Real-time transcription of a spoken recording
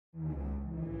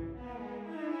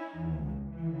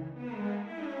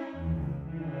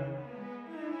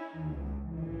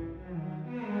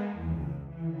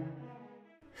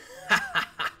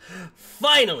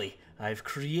Finally, I've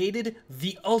created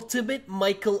the ultimate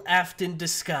Michael Afton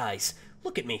disguise.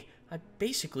 Look at me. I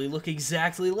basically look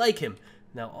exactly like him.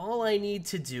 Now all I need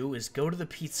to do is go to the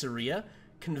pizzeria,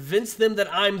 convince them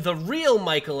that I'm the real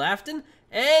Michael Afton,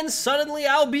 and suddenly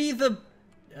I'll be the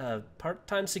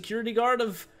part-time security guard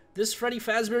of this Freddy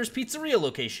Fazbear's Pizzeria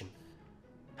location.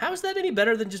 How is that any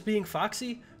better than just being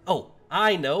Foxy? Oh,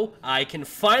 I know. I can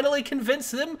finally convince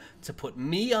them to put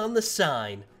me on the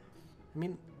sign. I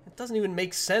mean, it doesn't even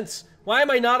make sense. Why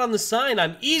am I not on the sign?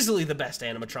 I'm easily the best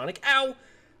animatronic. Ow!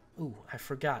 Ooh, I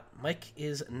forgot. Mike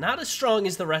is not as strong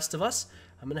as the rest of us.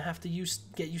 I'm gonna have to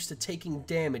get used to taking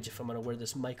damage if I'm gonna wear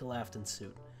this Michael Afton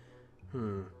suit.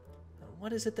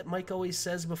 What is it that Mike always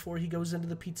says before he goes into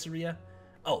the pizzeria?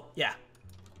 Oh, yeah.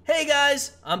 Hey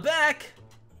guys, I'm back!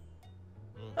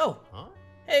 Oh,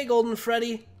 hey Golden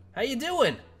Freddy. How you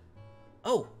doing?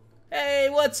 Oh, hey,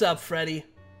 what's up, Freddy?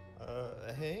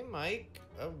 Hey Mike,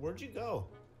 where'd you go?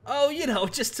 Oh, you know,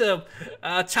 just to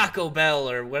Taco Bell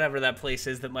or whatever that place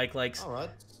is that Mike likes. All right.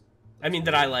 I mean,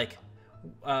 that I like.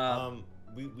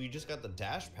 We just got the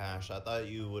Dash Pass. I thought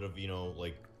you would have, you know,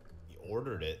 like,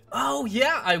 ordered it. Oh,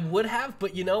 yeah, I would have,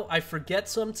 but, you know, I forget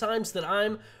sometimes that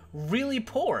I'm really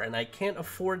poor and I can't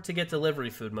afford to get delivery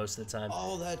food most of the time.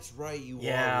 Oh, that's right, you are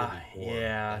Yeah, really poor.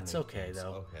 yeah, it's okay,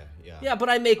 though. Okay, yeah. Yeah, but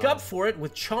I make up for it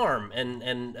with charm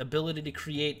and ability to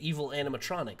create evil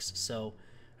animatronics, so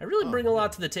I really bring a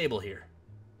lot to the table here.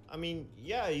 I mean,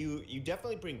 yeah, you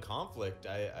definitely bring conflict.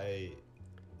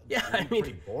 Yeah, I mean,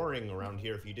 pretty boring around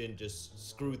here if you didn't just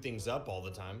screw things up all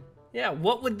the time. Yeah,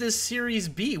 what would this series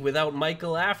be without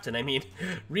Michael Afton? I mean,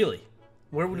 really,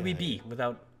 where would we be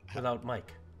without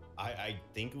Mike? I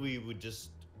think we would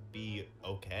just be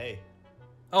okay.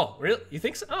 Oh, really? You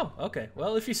think so? Oh, okay.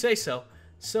 Well, if you say so.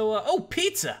 So, oh,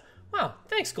 pizza! Wow,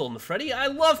 thanks, Golden Freddy. I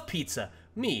love pizza.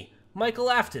 Me,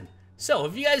 Michael Afton. So,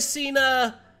 have you guys seen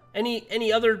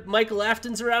any other Michael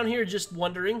Aftons around here? Just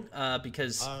wondering,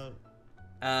 because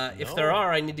if there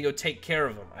are, I need to go take care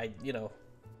of them. You know,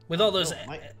 with all those.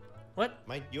 What?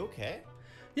 Mike, you okay?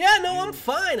 Yeah, no, I'm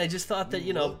fine. I just thought that,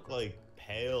 you know, look like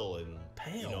pale and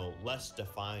you know, less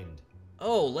defined.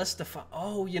 Oh, less defined.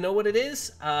 Oh, you know what it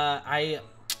is? I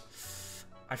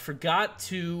forgot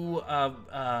to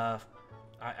I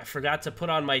forgot to put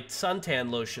on my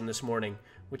suntan lotion this morning,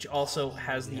 which also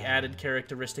has the added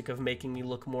characteristic of making me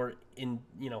look more in,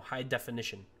 you know, high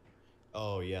definition.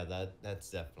 Oh yeah,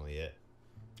 that's definitely it.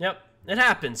 Yep, it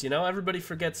happens, you know. Everybody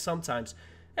forgets sometimes.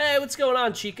 Hey, what's going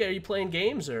on, Chica? Are you playing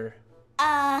games or?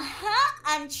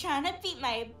 I'm trying to beat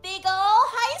my big ol'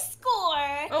 high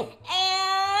score. Oh.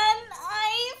 And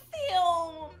I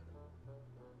failed.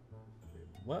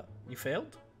 What? You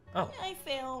failed? Oh. I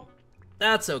failed.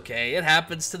 That's okay. It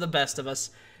happens to the best of us,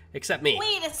 except me.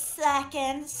 Wait a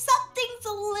second. Something's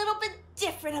a little bit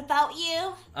different about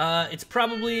you. It's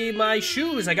probably my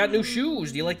shoes. I got new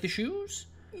shoes. Do you like the shoes?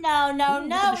 No, Ooh,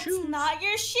 it's not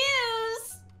your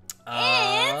shoes.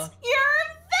 It's your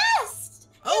vest.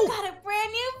 Oh. You got a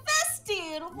brand new vest,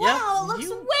 dude. Wow, it looks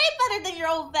way better than your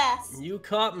old vest. You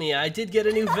caught me. I did get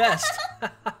a new vest.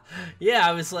 Yeah,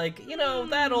 I was like, you know,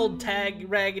 that old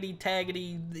raggedy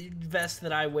taggedy vest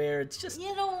that I wear, it's just,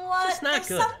 you know what? Just not There's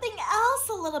good. something else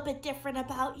a little bit different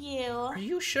about you. Are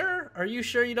you sure? Are you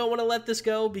sure you don't want to let this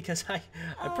go? Because I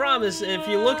promise, if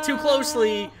you look too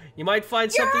closely, you might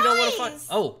find something you don't want to find.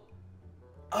 Oh.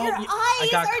 Your eyes I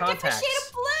got are contacts. a different shade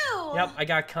of blue. Yep, I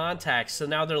got contacts, so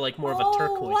now they're like more of a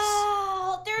turquoise.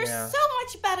 Wow, they're so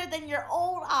much better than your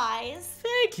old eyes.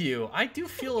 Thank you. I do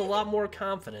feel a lot more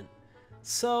confident.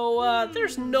 So,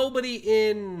 there's nobody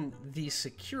in the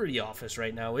security office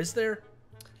right now, is there?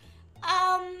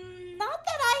 Not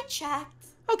that I checked.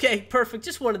 Okay, perfect.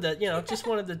 Just wanted to, you know,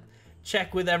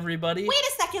 check with everybody. Wait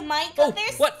a second, Mike. Oh,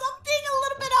 There's what? something a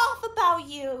little bit off about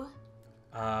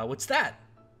you. What's that?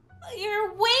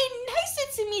 You're way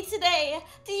nicer to me today.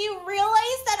 Do you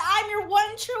realize that I'm your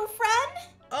one true friend?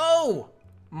 Oh,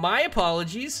 my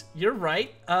apologies. You're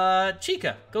right.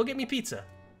 Chica, go get me pizza.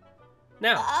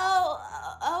 Now. Oh,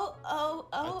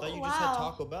 I thought you just had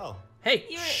Taco Bell. Hey,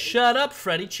 shut up,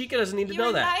 Freddy. Chica doesn't need to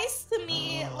know that. You were nice to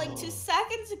me like 2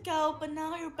 seconds ago, but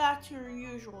now you're back to your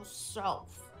usual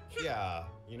self. Yeah,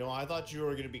 you know, I thought you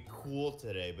were gonna be cool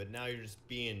today, but now you're just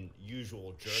being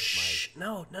usual jerk, Mike.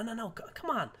 No. Come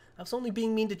on. I was only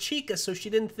being mean to Chica so she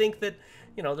didn't think that,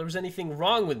 you know, there was anything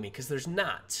wrong with me, because there's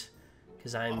not.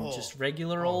 Because I'm just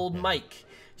regular old Mike.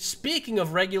 Speaking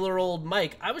of regular old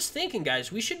Mike, I was thinking,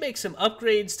 guys, we should make some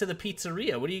upgrades to the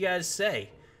pizzeria. What do you guys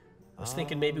say? I was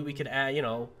thinking maybe we could add, you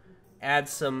know, add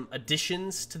some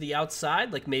additions to the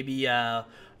outside. Like maybe, you know,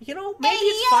 maybe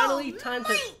it's finally time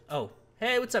to... Oh,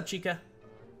 hey, what's up, Chica?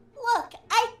 Look,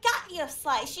 I got you a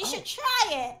slice. You should try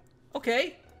it.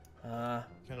 Okay.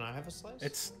 Can I have a slice?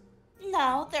 It's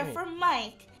No, they're Wait. for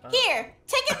Mike. Here,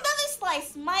 take another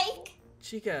slice, Mike.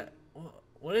 Chica.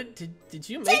 What did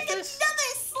you make Take this? another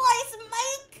slice,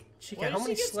 Mike. Chica, Why how does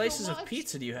many he get so slices of much?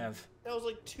 pizza do you have? That was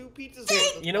like 2 pizzas.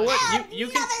 Take worth. You know what? Add You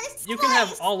another can have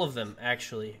slice. all of them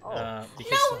actually. Oh.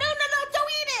 Because No, don't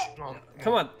eat it. Oh,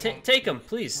 come on, take them,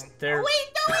 please. They're Wait,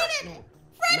 don't eat it.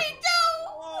 Freddy, don't.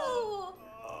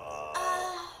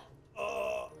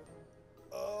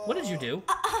 What did you do?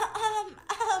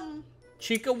 Um,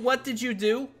 Chica, what did you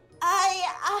do?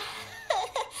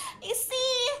 you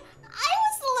see, I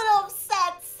was a little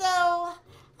upset, so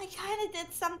I kind of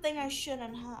did something I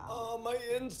shouldn't have. Oh, my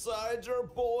insides are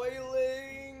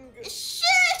boiling.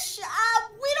 Shush!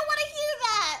 We don't want to hear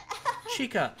that.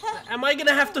 Chica, am I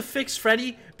gonna have to fix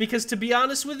Freddy? Because to be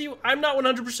honest with you, I'm not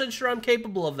 100% sure I'm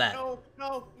capable of that. No.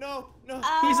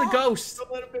 He's a ghost.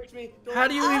 Don't let him fix me. Don't How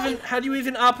do you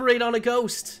even operate on a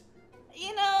ghost?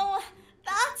 You know,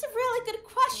 that's a really good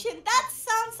question. That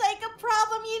sounds like a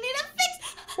problem you need to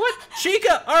fix. What?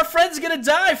 Chica, our friend's gonna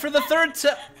die for the third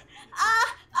time.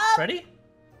 Freddy?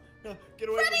 No, get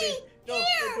away from me. Freddy, No, here.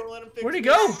 don't let him fix Where'd he me.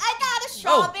 go? I got a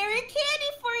strawberry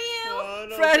candy for you.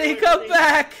 No, Freddy, get away come from me.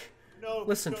 back! No,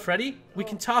 Listen, no. Freddy, we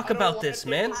can I talk don't about wanna this, take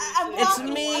man. this. I'm It's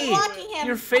blocking- me, I'm blocking him.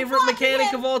 your I'm favorite blocking mechanic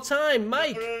him. of all time,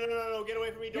 Mike. No, get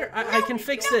away from me. Here, Don't I can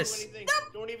fix don't do this. anything.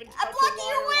 Don't even touch I'm blocking the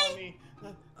your wire way. on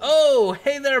me. Oh,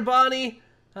 hey there, Bonnie.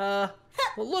 Well,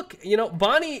 look, you know,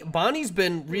 Bonnie's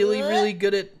been really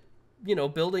good at, you know,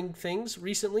 building things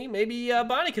recently. Maybe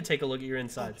Bonnie could take a look at your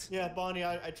insides. Yeah, Bonnie,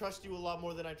 I trust you a lot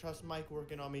more than I trust Mike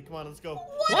working on me. Come on, let's go.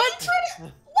 What?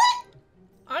 What?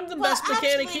 I'm the Well, best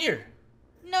mechanic actually- here.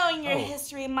 Knowing your Oh.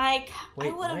 history, Mike, Wait,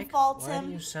 I wouldn't Mike, fault why him.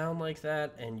 do you sound like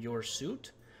that? And your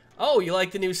suit? Oh, you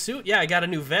like the new suit? Yeah, I got a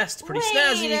new vest. Pretty Wait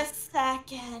snazzy. a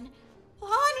second.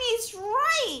 Bonnie's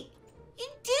right. You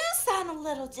do sound a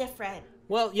little different.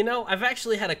 Well, you know, I've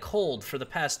actually had a cold for the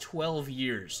past 12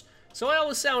 years. So I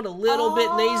always sound a little bit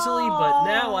nasally, but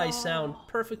now I sound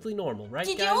perfectly normal, right,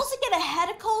 Did guys? you also get a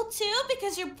head cold too?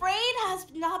 Because your brain has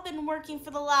not been working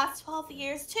for the last 12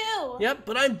 years too. Yep,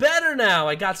 but I'm better now.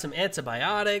 I got some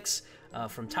antibiotics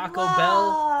from Taco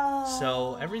Bell,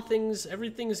 so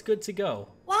everything's good to go.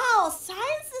 Wow,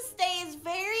 science this day is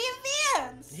very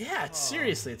advanced. Yeah,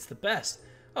 seriously, it's the best.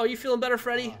 Oh, you feeling better,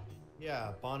 Freddy?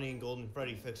 Yeah, Bonnie and Golden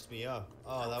Freddy fixed me up.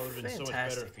 Oh, that would have been so much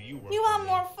Fantastic. better for you. You want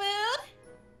more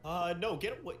food? No,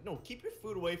 get away. No, keep your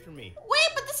food away from me. Wait,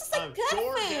 but this is like I'm good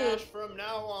DoorDash food. from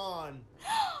now on.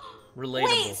 Relatable.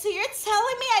 Wait, so you're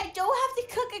telling me I don't have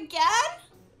to cook again?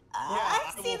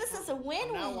 I I see will- this as a win-win.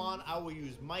 From now on, I will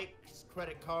use Mike's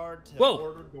credit card to Whoa.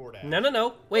 order DoorDash.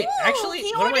 No. Wait, Ooh, actually,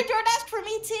 he what am ordered I... DoorDash for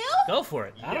me too? Go for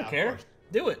it. I Yeah, don't of care. course.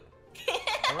 Do it.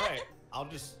 All right, I'll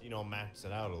just max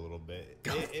it out a little bit.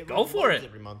 It Go for reloads it.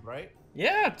 every month, right?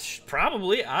 Yeah,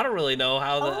 probably. I don't really know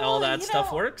how all that you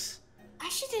stuff know, works. I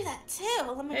should do that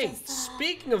too. Let me Hey, just.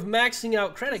 speaking of maxing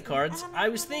out credit cards, I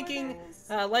was thinking,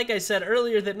 like I said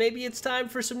earlier, that maybe it's time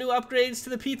for some new upgrades to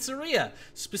the pizzeria.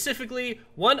 Specifically,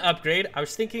 one upgrade, I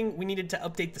was thinking we needed to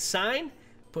update the sign,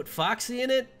 put Foxy in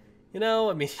it. You know,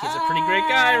 I mean, he's a pretty great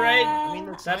guy, right? I mean,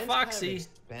 the That sign's Foxy. kind of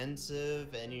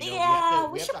expensive, and Yeah,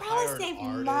 we we have should to probably hire an save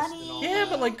artist money. and all Yeah, but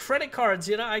that. like credit cards,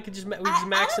 you know, we could just max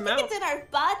them I don't out. think it's in our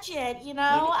budget, you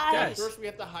know? guys, First, we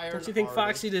have to hire. don't you an think artist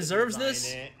Foxy to deserves design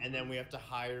this? It, and then we have to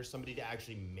hire somebody to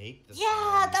actually make the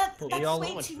Yeah, sign. that's But we all-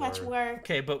 way too much work.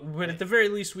 Okay, but at the very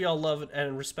least, we all love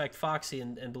and respect Foxy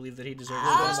and believe that he deserves the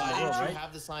Well, best then in why the world, didn't you right?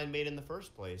 have the sign made in the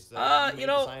first place? You made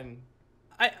know, the sign...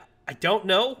 I don't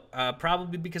know.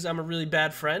 Probably because I'm a really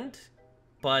bad friend.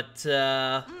 But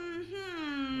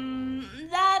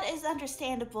That is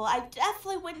understandable. I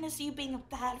definitely witnessed you being a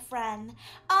bad friend.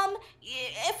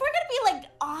 If we're gonna be like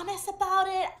honest about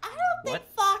it, I don't think What?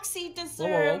 Foxy whoa,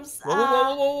 deserves.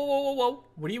 whoa.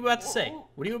 What are you about to say?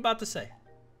 What are you about to say?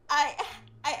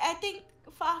 I think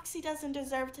Foxy doesn't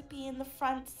deserve to be in the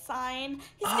front sign.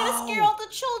 He's gonna scare all the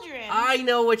children. I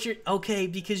know what you're... Okay,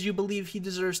 because you believe he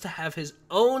deserves to have his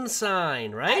own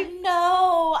sign, right?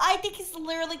 No, I think he's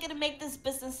literally gonna make this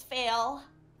business fail.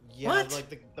 Yeah, What?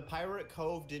 like the Pirate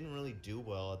Cove didn't really do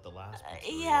well at the last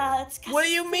pizzeria. Yeah, it's 'cause What do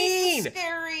you it's mean?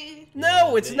 scary. No,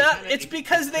 Yeah, it's they not. kinda- It's it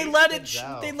because they creeps let it. kids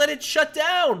out. They let it shut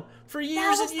down for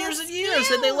years was and years the and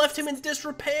years, and they left him excuse. in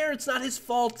disrepair. It's not his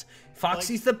fault.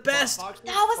 Foxy's Like, the best. Foxy's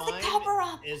That was the fine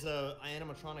cover-up. Is a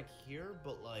animatronic here,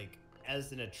 but like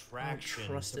as an I don't attraction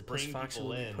trust to it. Plus, bring Foxy people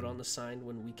will be in. put on the sign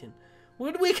when we can.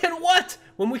 When we can what?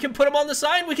 When we can put him on the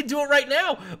sign, we can do it right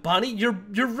now. Bonnie, you're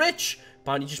rich.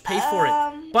 Bonnie, just pay for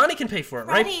it. Bonnie can pay for it,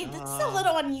 right? Freddy, that's a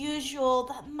little unusual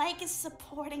that Mike is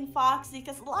supporting Foxy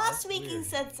because last week he weird.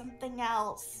 said something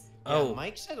else. Yeah, Oh.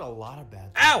 Mike said a lot of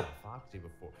bad things Ow! about Foxy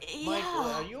before. Mike,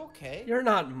 Yeah. are you okay? You're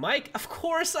not Mike. Of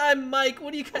course I'm Mike.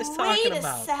 What are you guys talking Wait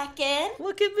about? a second.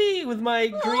 Look at me with my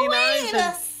green eyes Wait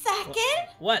and... a second.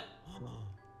 What?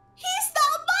 He's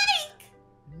not Mike.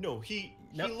 No, he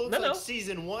No, looks no, like no.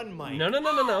 season 1 Mike.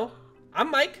 No. I'm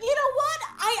Mike. You know what?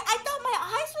 I thought my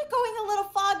eyes were going a little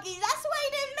foggy. That's why I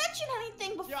didn't mention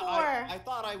anything before. Yeah, I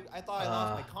thought I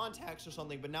lost my contacts or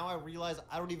something, but now I realize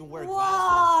I don't even wear glasses.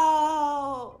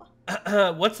 Whoa.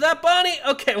 What's that, Bonnie?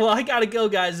 Okay, well, I gotta go,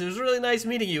 guys. It was really nice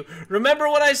meeting you. Remember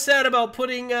what I said about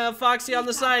putting Foxy on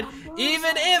the side?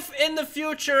 Even if in the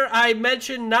future I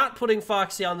mention not putting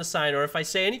Foxy on the side, or if I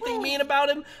say anything mean about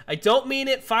him, I don't mean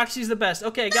it. Foxy's the best.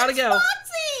 Okay, gotta go.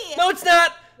 Foxy! No, it's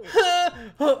not.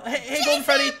 Oh, hey, Golden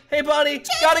Freddy. Hey, Bonnie.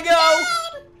 Gotta go.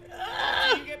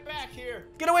 You get back here.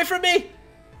 Get away from me.